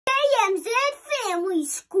Family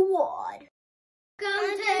Squad.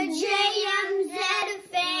 Come to JMZ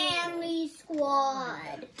Family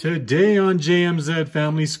Squad. Today on JMZ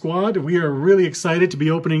Family Squad, we are really excited to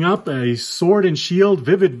be opening up a Sword and Shield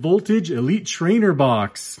Vivid Voltage Elite Trainer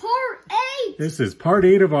box. Part 8. This is part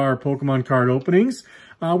 8 of our Pokemon card openings.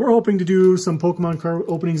 We're hoping to do some Pokemon card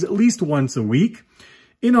openings at least once a week.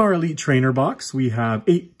 In our Elite Trainer box, we have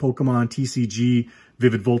 8 Pokemon TCG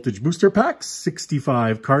Vivid Voltage Booster Packs,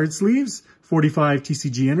 65 card sleeves, 45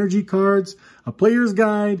 TCG Energy cards, a player's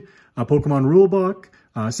guide, a Pokemon rulebook,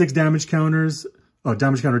 6 damage counter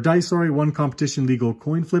dice, 1 competition legal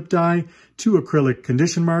coin flip die, 2 acrylic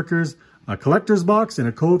condition markers, a collector's box, and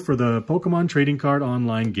a code for the Pokemon trading card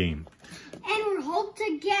online game. And we hope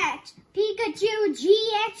to get Pikachu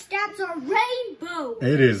GX, that's a rainbow.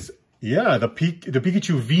 It is, yeah, the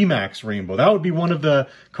Pikachu VMax rainbow. That would be one of the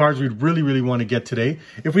cards we'd really want to get today.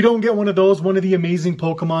 If we don't get one of those, one of the amazing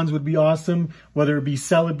Pokemons would be awesome. Whether it be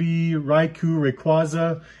Celebi, Raikou,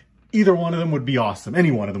 Rayquaza, either one of them would be awesome. Any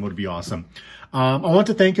one of them would be awesome. I want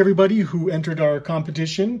to thank everybody who entered our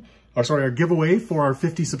competition, our giveaway for our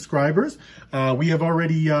 50 subscribers. We have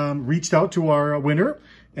already reached out to our winner,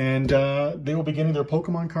 and they will be getting their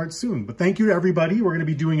Pokemon cards soon. But thank you to everybody. We're going to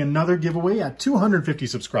be doing another giveaway at 250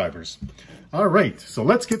 subscribers. All right, so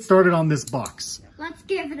let's get started on this box. Let's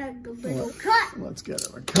give it a little cut. Let's get it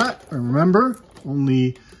a cut. And remember,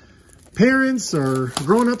 only parents or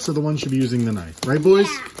grown-ups are the ones who should be using the knife. Right, boys?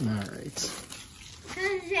 Yeah. All right.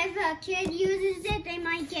 Because if a kid uses it, they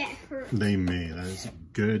might get hurt. They may. That is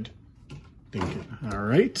good thinking. All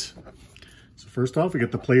right. So first off, we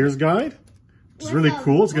get the player's guide. It's really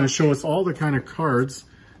cool. It's going to show us all the kind of cards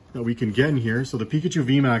that we can get in here. So the Pikachu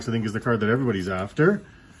VMax, I think, is the card that everybody's after.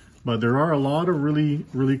 But there are a lot of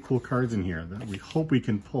really cool cards in here that we hope we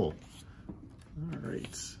can pull. All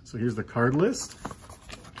right. So here's the card list.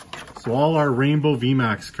 So all our Rainbow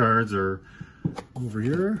VMax cards are over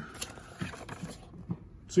here.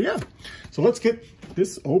 So yeah. So let's get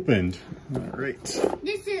this opened. All right.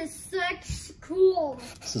 This is such cool.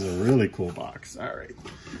 This is a really cool box. All right.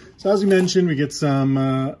 So as we mentioned, we get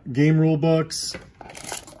some game rule books.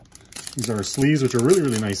 These are our sleeves, which are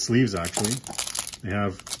really nice sleeves, actually. They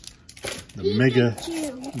have the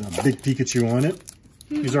big Pikachu on it.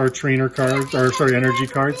 These are our trainer cards, energy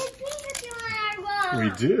cards. We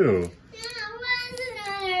do.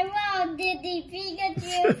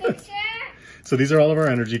 So these are all of our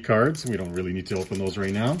energy cards. We don't really need to open those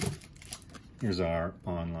right now. Here's our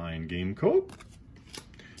online game code.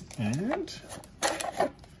 And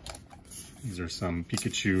these are some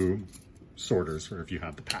Pikachu sorters for if you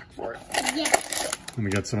have the pack for it. Yes. And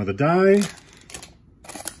we got some of the die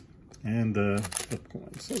and the flip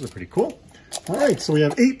coins. Those are pretty cool. All right, so we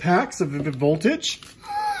have 8 packs of Vivid Voltage.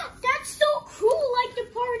 That's so cool, like the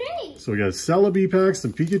part 8. So we got Celebi packs,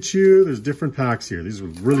 some Pikachu. There's different packs here. These are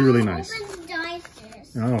really nice. Open the dice.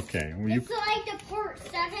 Okay. Well, it's like the part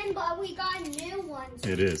 7, but we got new ones.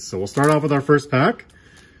 It is. So we'll start off with our first pack.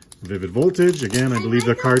 Vivid Voltage. Again, I believe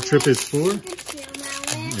the card trip is for. It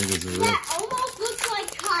is a real. That almost looks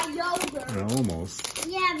like Kyogre. Almost.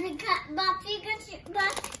 Yeah, but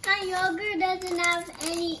Kyogre doesn't have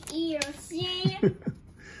any ears. See?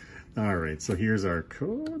 All right. So here's our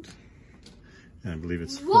code. And I believe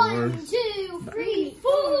it's 4. 1, 2, 3,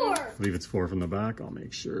 4. I believe it's 4 from the back. I'll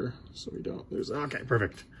make sure so we don't lose. Okay,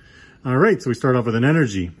 perfect. All right. So we start off with an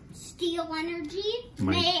energy. Steel Energy.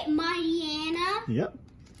 Mariana. Yep.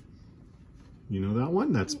 You know that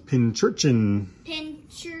one? That's Pinchurchin.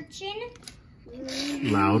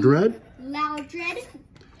 Loudred.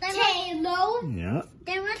 Taylor. Yeah.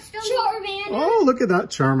 Then what's the Charmander? Oh, look at that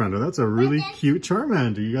Charmander. That's a really cute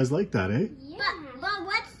Charmander. You guys like that, eh? Yeah. But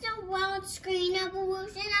what's the world screen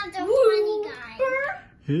evolution of the funny guy?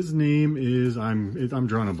 His name is, I'm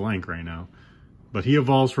drawing a blank right now. But he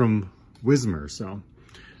evolves from Whismur, so.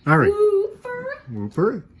 All right.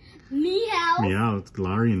 Wooper. Meow. It's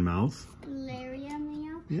Galarian Mouth.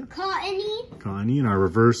 Yeah. Cottony, and our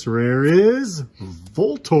reverse rare is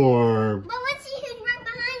Voltorb. But let's see who's right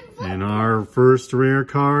behind Voltorb. And our first rare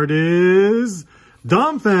card is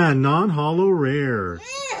Domfan, non-holo rare.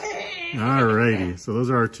 Alrighty, so those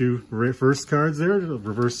are our 2 first cards there.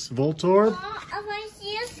 Reverse Voltorb. If I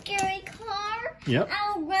see a scary card, yep.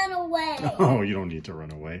 I'll run away. Oh, you don't need to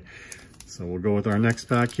run away. So we'll go with our next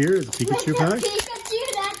pack here. It's a Pikachu pack. Pikachu,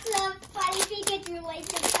 that's a funny Pikachu, like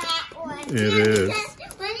the fat one. It is.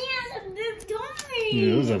 He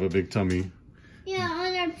does have a big tummy. Yeah,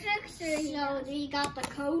 on our picture. So we got the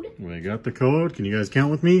code. We got the code. Can you guys count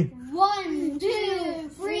with me? 1, 2,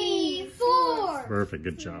 3, 4. Perfect.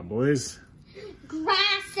 Good job, boys.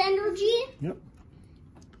 Grass Energy. Yep.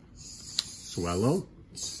 Swellow.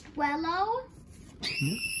 Swellow.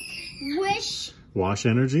 Wish. Wash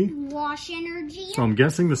Energy. Wash Energy. So I'm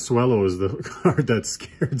guessing the Swellow is the card that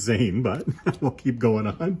scared Zane, but we'll keep going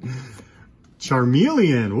on.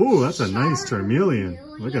 Charmeleon. Ooh, that's a nice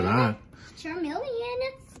Charmeleon. Look at that.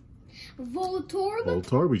 Charmeleon. Voltorb.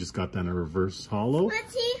 Voltorb. We just got that in a reverse holo.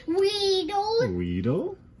 Let's see. Weedle.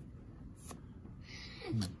 Weedle.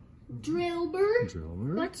 Drillbur.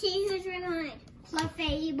 Drillbur. Let's see who's behind.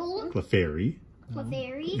 Clefable. Clefairy.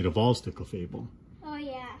 Clefairy. It evolves to Clefable. Oh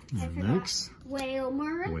yeah. And next.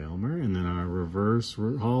 Whalmer. Whalmer. And then our reverse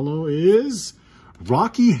holo is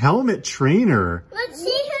Rocky Helmet Trainer. Let's see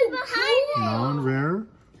who's behind it. Non-rare.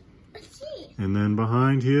 Let's see. And then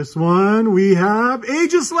behind this one, we have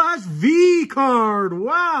Aegislash-V card.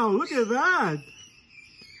 Wow, look at that.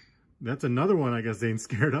 That's another one I guess Zane's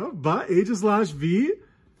scared of, but Aegislash-V,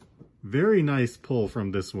 very nice pull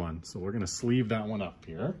from this one. So we're going to sleeve that one up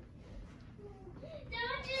here.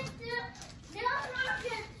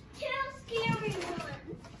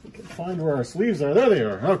 We can find where our sleeves are. There they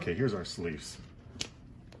are. Okay, here's our sleeves.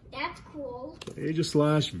 That's cool.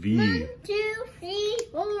 Aegislash-V. 1, 2, 3,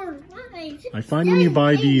 4, 5. I find when you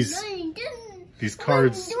buy these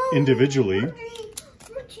cards individually,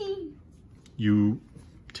 you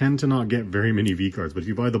tend to not get very many V cards, but if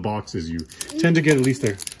you buy the boxes, you tend to get at least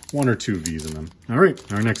 1 or 2 Vs in them. All right,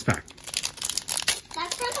 our next pack.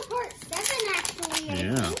 That's from the part 7, actually. I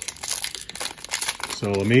think.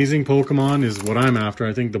 So Amazing Pokemon is what I'm after.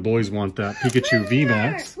 I think the boys want that Pikachu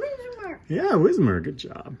VMax. Whismer. Yeah, Whismer, good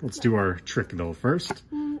job. Let's do our trick though first.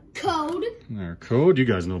 Code. Our code, you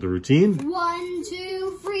guys know the routine. 1,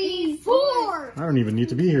 2, 3, 4. I don't even need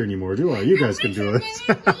to be here anymore, do I? You guys can do this.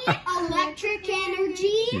 Electric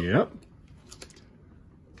Energy. Yep.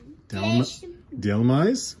 Delmise.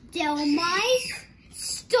 Delmise.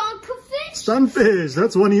 Stunfish. Stunfish,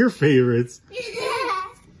 that's one of your favorites.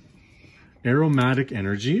 Aromatic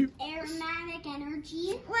Energy. Aromatic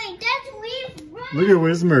Energy. Wait, that's Whismer. Look at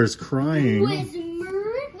Whismer's crying. Whismer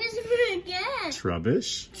again.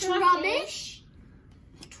 Trubbish.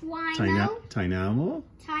 Tynamo.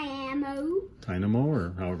 Tynamo,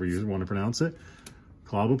 or however you want to pronounce it.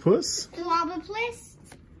 Clobopus.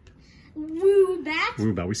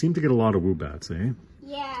 Woobat. We seem to get a lot of Woobats, eh?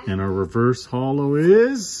 Yeah. And our reverse holo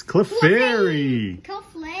is Clefairy.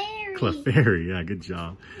 Clefairy, yeah, good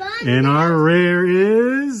job. And our rare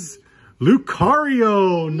is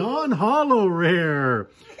Lucario, non-holo rare.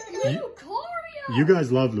 Lucario. You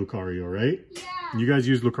guys love Lucario, right? Yeah. You guys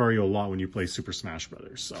use Lucario a lot when you play Super Smash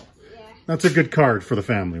Brothers, so that's a good card for the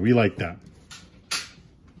family. We like that.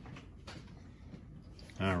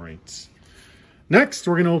 All right. Next,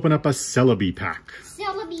 we're going to open up a Celebi pack.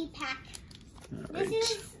 Celebi pack. Right.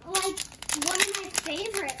 This is like one of my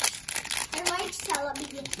favorites. I like Celebi.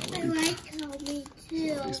 I like Celebi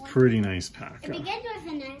too. It's a pretty nice pack. It begins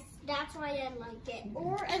with an S, that's why I like it.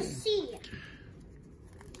 Or a C.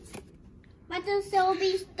 What does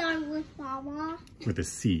Celebi start with, Mama? With a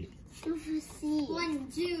C. With a C. 1,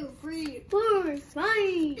 2, 3, 4, 5.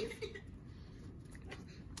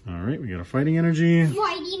 All right, we got a Fighting Energy.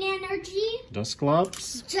 Fighting Energy.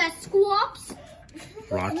 Dusclops.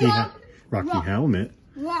 Rocky Helmet.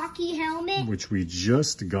 Rocky Helmet. Which we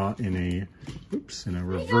just got in a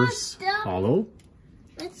reverse holo.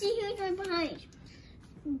 Let's see who's right behind.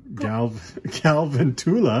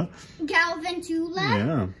 Galvantula.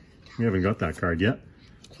 Yeah. We haven't got that card yet.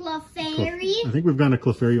 Clefairy. I think we've gotten a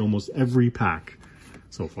Clefairy almost every pack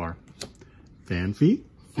so far. Fancy.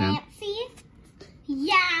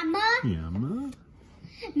 Yama.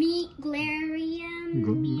 Galarian.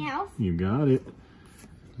 Meowth. You got it.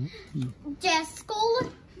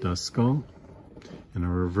 Duskull. And a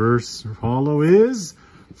reverse holo is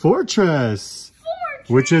Fortress.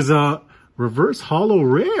 Which is a reverse holo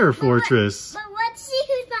rare Fortress. But let's see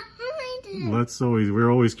who's behind it. We're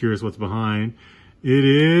always curious what's behind. It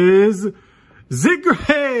is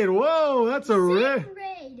Zigguard. Whoa, that's a rare.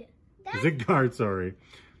 Zigguard, sorry.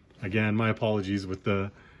 Again, my apologies with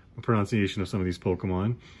the pronunciation of some of these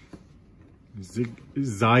Pokemon.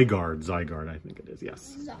 Zygarde, I think it is.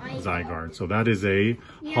 Yes, Zygarde. So that is a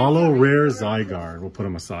holo rare Zygarde. We'll put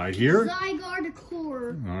them aside here. Zygarde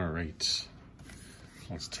core. All right.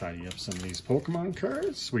 Let's tidy up some of these Pokemon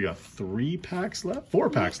cards. We got 4 packs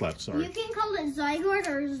left, sorry. You can call it Zygarde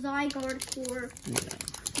or Zygarde core. Yeah.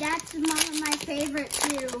 That's my favorite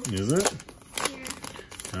too. Is it?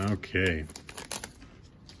 Yeah. Okay.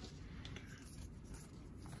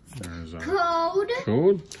 There's our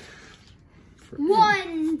code.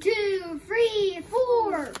 1, 2, 3,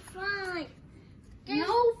 4, 5.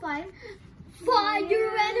 No, 5.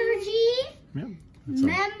 Fire Energy. Yeah.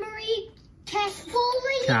 Memory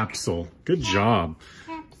Capsule. Good job.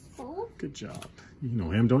 Capsule. Good job. You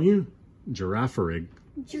know him, don't you? Giraffarig.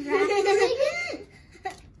 Giraffe.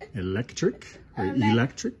 Electric. Or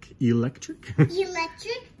electric. Electric.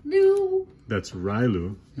 Electric. Lou. That's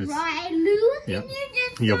Rylu. Rylu. Yep.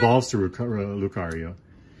 He evolves to Lucario.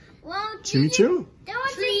 Well, Chimichu? That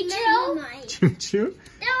was just Magnemite. Chimichu?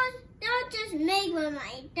 That was just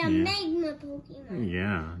Magnemite. The Magma Pokemon.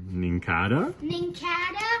 Yeah. Nincada?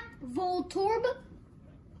 Nincada. Voltorb.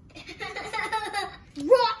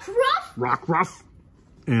 Rockruff.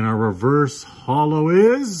 And our reverse holo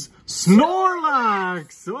is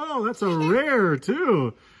Snorlax. Oh, that's a rare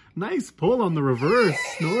too. Nice pull on the reverse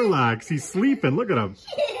Snorlax. He's sleeping. Look at him.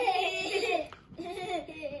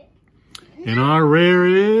 And our rare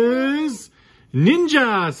is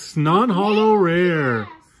Ninjas, non-holo rare.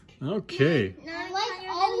 Okay. I like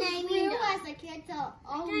all naming as a kid, so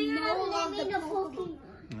I'll know all the Pokemon.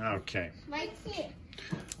 Okay. Like here.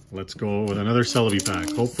 Let's go with another Celebi pack.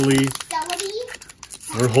 Hopefully,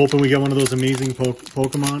 Celebi. we're hoping we get one of those amazing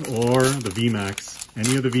Pokemon or the VMax.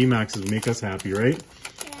 Any of the VMaxes make us happy, right?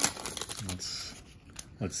 Yeah.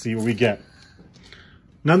 Let's see what we get.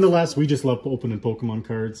 Nonetheless, we just love opening Pokemon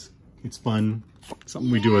cards. It's fun.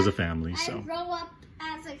 Something we do as a family. So. I grow up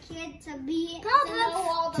as a kid to know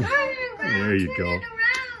all the Pokemon. There you go.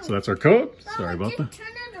 So that's our code. Sorry about that. Turn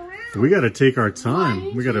it around. We got to take our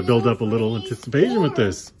time. We got to build up a little anticipation with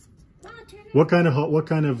this. What kind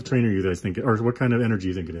of trainer you guys think, or what kind of energy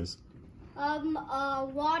you think it is?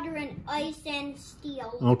 Water and ice and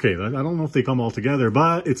steel. Okay, I don't know if they come all together,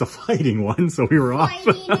 but it's a fighting one, so we were off.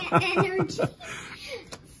 Fighting energy.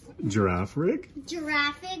 Giraffarig.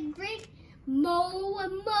 Giraffic brick.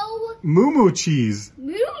 Moo cheese.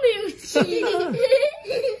 Moo cheese.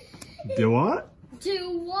 Do what?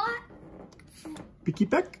 Do what? Picky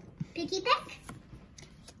peck. Picky peck.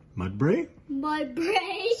 Mudbray.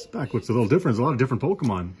 Mudbray. Back what's a little different. There's a lot of different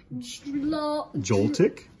Pokemon.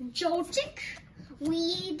 Joltik. Joltik.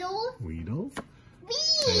 Weedle.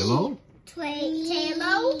 Tailo.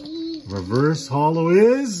 Tailo. Reverse holo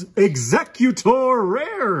is Executor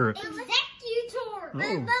rare. Executor. Oh.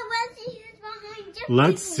 But what's he behind?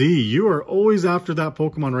 Let's see. You are always after that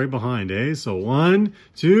Pokemon right behind, eh? So 1,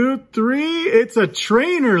 2, 3. It's a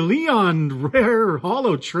trainer. Leon rare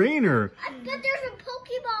holo trainer. I bet there's a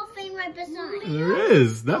Pokeball thing right beside. There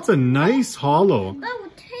is. That's a nice holo. Oh,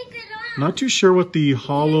 take it off. Not too sure what the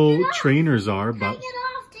holo trainers are, but... Take it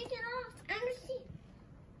off. Take it off. I'm gonna see.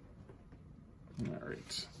 All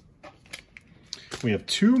right. We have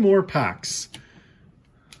 2 more packs.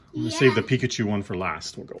 I'm going to save the Pikachu one for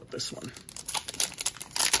last. We'll go with this one.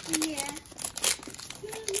 Yeah.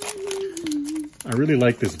 I really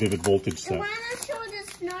like this Vivid Voltage I set. want to show the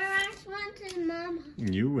Snorlax one to Mom.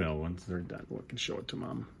 You will. Once they're done, we can show it to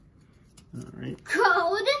Mom. All right.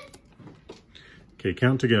 Code. Okay,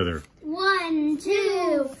 count together. 1,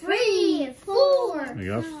 2, 3, 4. We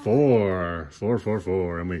got 4. 4, 4,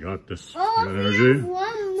 4. And we got this. Oh, We got energy.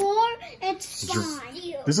 one more. It's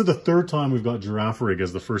 5. This is the 3rd time we've got Giraffarig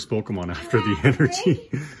as the first Pokemon after the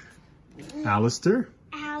energy. Alistair.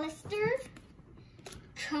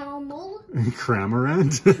 Camel.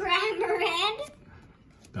 Cramorant. Cramorant.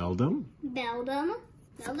 Beldum. Beldum.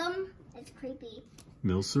 It's creepy.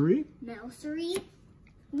 Milcery.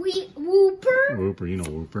 Wooper. Wooper, you know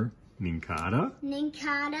Wooper. Nincada.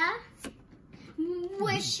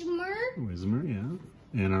 Whismer, yeah.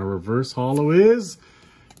 And our reverse holo is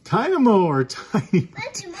Dynamo or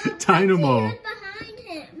Dynamo. Behind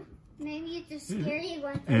him. Maybe it's a scary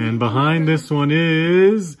one. And behind this one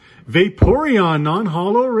is Vaporeon,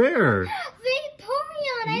 non-holo rare.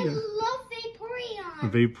 Vaporeon! I love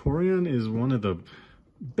Vaporeon. Vaporeon is one of the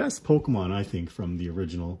best Pokemon, I think, from the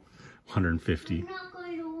original 150. I'm not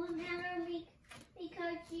going to look at her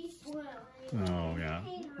because she's blue. Oh, yeah.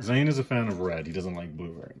 Zane is a fan of red. He doesn't like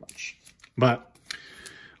blue very much. But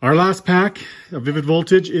our last pack of Vivid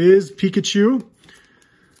Voltage is Pikachu.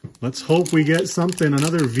 Let's hope we get something.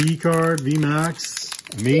 Another V card,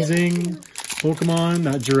 VMax. Amazing Pokemon.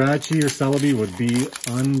 That Jirachi or Celebi would be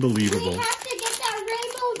unbelievable. We have to get that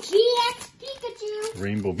Rainbow GX Pikachu.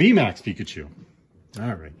 Rainbow VMax Pikachu.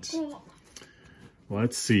 All right.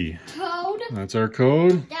 Let's see. Code. That's our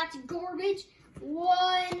code. That's garbage.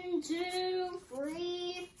 1, 2,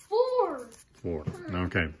 3, 4. 4.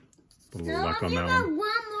 Okay. Put a little luck on that one one.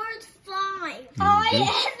 more, it's 5.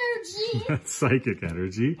 Energy. That's Psychic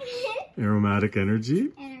Energy. Aromatic Energy.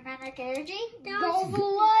 Aromatic energy.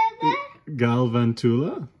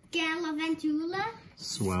 Galvantula.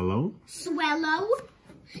 Swellow.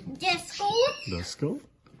 Disco. Duskull.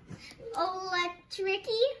 Electric,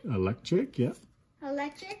 Electric, yeah.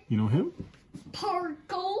 Electric. You know him?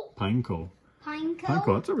 Pineco. Pineco. Pineco.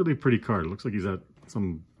 Pineco, that's a really pretty card. It looks like he's at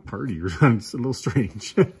some party or something. It's a little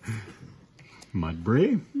strange.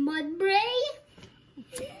 Mudbray. Mudbray.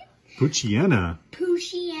 Poochyena.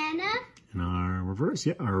 Poochyena. And our reverse,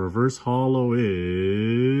 our reverse holo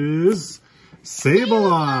is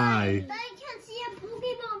Sableye. But I can't see a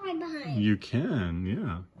Pokemon right behind. You can,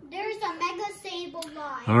 yeah. There's a Mega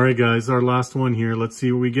Sableye. All right, guys, our last one here. Let's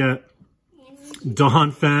see what we get.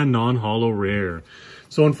 Don Fan non-holo rare.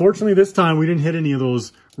 So unfortunately this time we didn't hit any of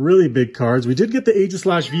those really big cards. We did get the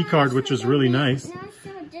Aegis/V card, which was really nice.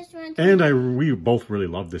 And we both really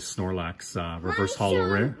love this Snorlax reverse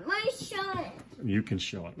holo rare. You can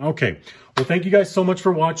show it. Okay. Well, thank you guys so much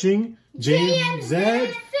for watching.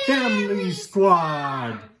 JMZ Family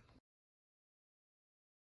Squad.